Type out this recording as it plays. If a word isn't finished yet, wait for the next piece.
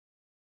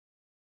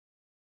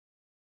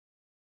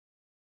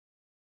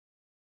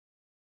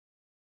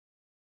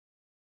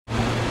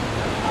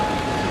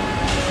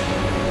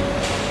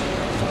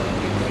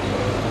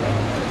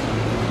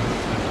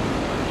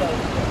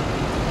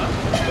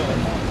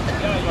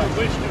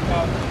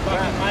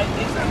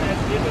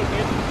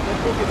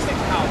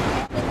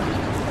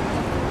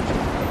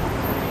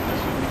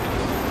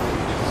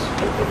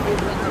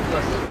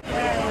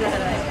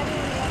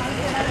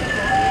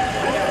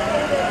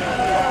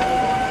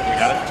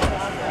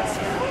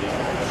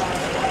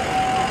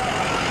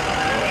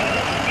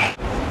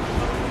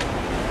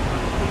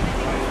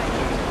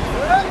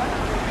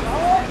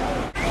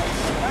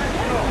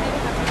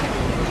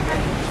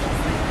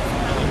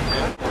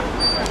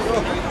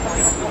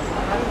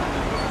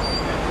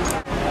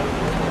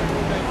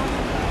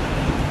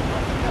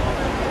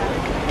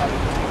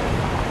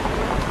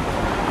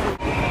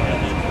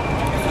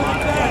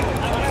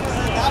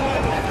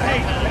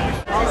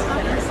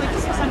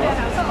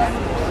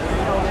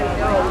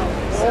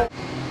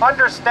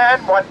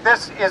Understand what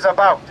this is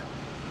about.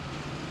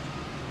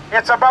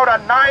 It's about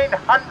a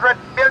 $900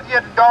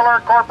 million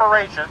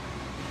corporation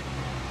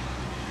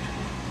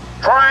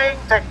trying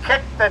to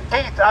kick the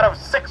teeth out of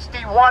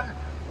 61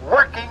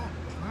 working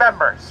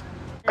members.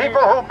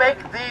 People who make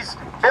these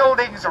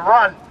buildings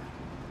run,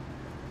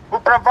 who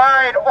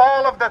provide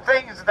all of the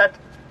things that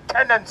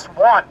tenants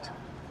want,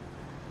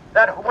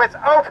 that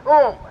without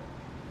whom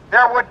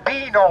there would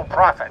be no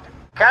profit.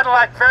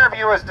 Cadillac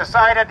Fairview has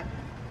decided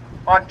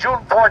on June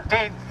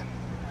 14th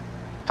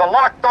to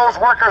lock those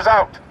workers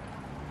out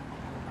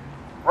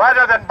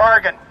rather than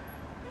bargain.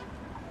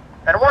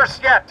 And worse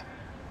yet,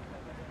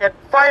 it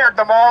fired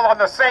them all on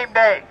the same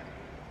day.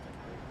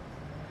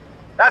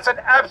 That's an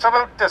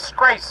absolute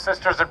disgrace,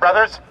 sisters and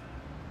brothers.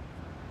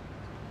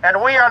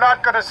 And we are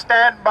not going to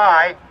stand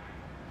by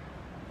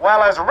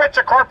while as rich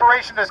a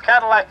corporation as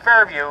Cadillac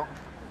Fairview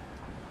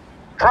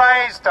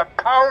tries to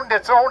pound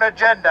its own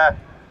agenda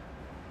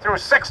through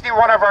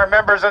 61 of our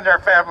members and their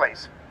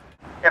families.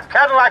 If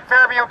Cadillac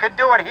Fairview can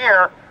do it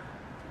here,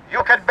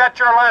 you can bet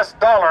your last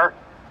dollar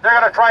they're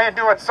going to try and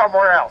do it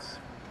somewhere else.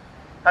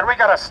 And we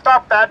got to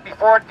stop that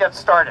before it gets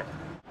started.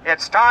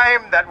 It's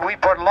time that we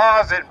put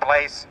laws in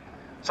place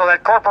so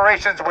that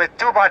corporations with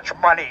too much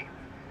money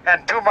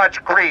and too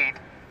much greed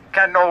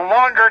can no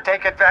longer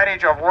take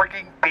advantage of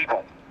working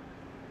people.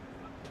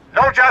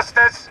 No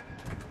justice,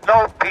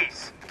 no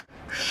peace.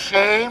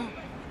 Shame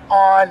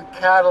on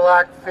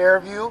Cadillac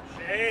Fairview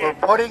for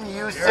putting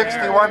you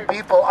 61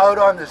 people out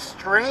on the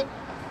street,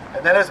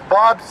 and then as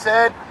Bob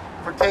said,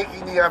 for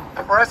taking the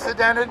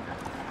unprecedented,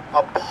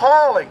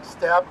 appalling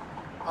step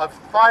of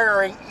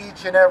firing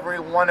each and every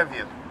one of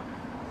you.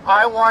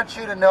 I want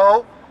you to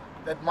know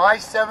that my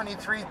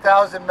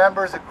 73,000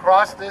 members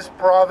across this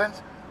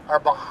province are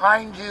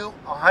behind you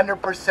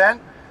 100%.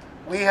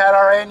 We had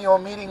our annual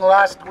meeting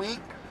last week,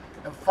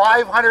 and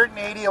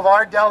 580 of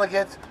our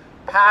delegates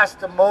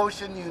passed a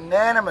motion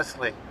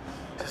unanimously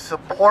to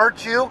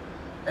support you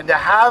and to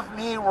have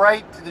me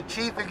write to the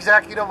Chief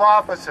Executive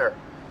Officer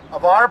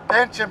of our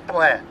pension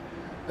plan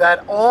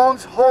that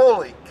owns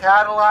wholly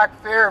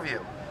Cadillac Fairview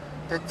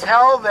to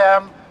tell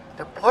them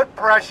to put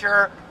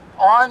pressure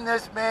on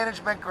this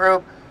management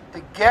group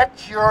to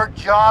get your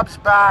jobs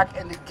back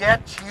and to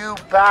get you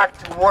back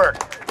to work.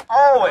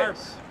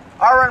 Always.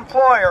 Our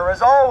employer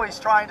is always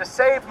trying to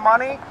save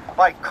money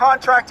by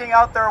contracting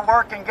out their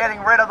work and getting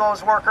rid of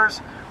those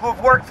workers who've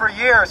worked for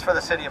years for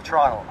the City of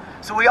Toronto.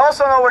 So we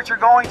also know what you're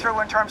going through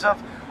in terms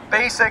of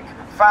basic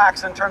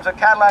facts, in terms of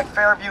Cadillac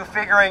Fairview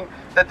figuring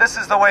that this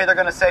is the way they're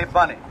going to save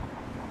money.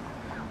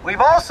 We've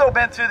also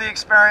been through the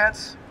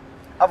experience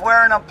of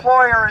where an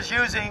employer is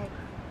using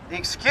the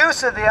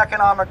excuse of the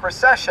economic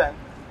recession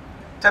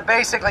to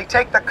basically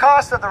take the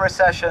cost of the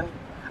recession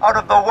out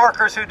of the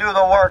workers who do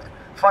the work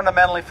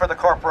fundamentally for the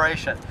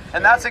corporation.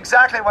 And that's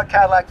exactly what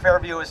Cadillac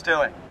Fairview is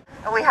doing.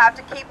 And we have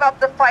to keep up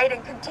the fight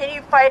and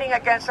continue fighting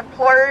against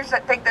employers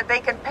that think that they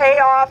can pay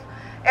off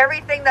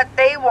everything that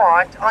they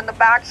want on the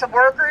backs of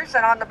workers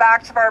and on the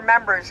backs of our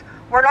members.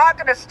 We're not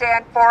going to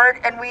stand for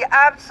it, and we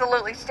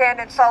absolutely stand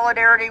in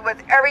solidarity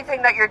with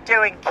everything that you're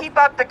doing. Keep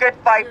up the good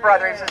fight,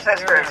 brothers and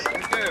sisters.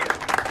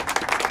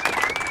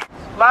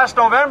 Last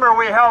November,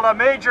 we held a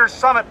major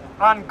summit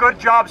on good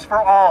jobs for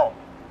all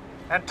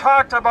and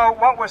talked about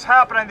what was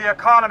happening in the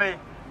economy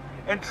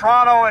in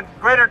Toronto and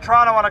Greater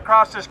Toronto and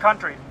across this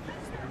country.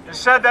 It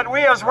said that we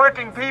as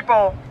working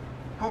people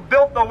who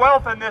built the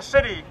wealth in this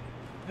city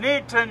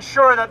need to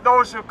ensure that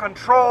those who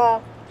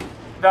control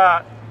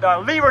the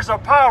levers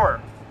of power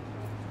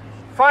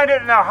find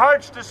it in their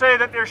hearts to say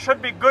that there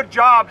should be good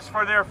jobs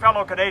for their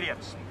fellow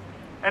Canadians.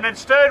 And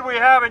instead we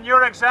have, in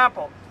your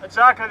example,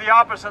 exactly the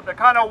opposite. The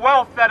kind of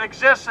wealth that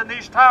exists in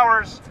these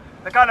towers,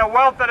 the kind of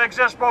wealth that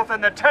exists both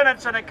in the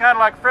tenants and in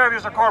Cadillac Fairview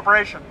as a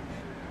corporation.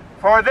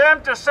 For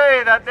them to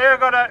say that they're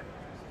going to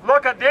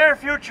look at their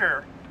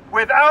future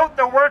without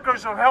the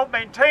workers who helped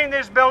maintain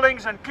these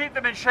buildings and keep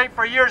them in shape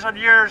for years and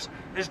years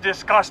is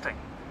disgusting.